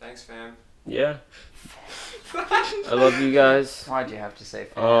 Thanks, fam. Yeah. I love you guys. Why'd you have to say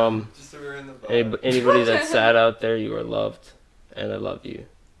fam? Just so we're in the vibe. Anybody that's sad out there, you are loved, and I love you.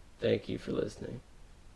 Thank you for listening.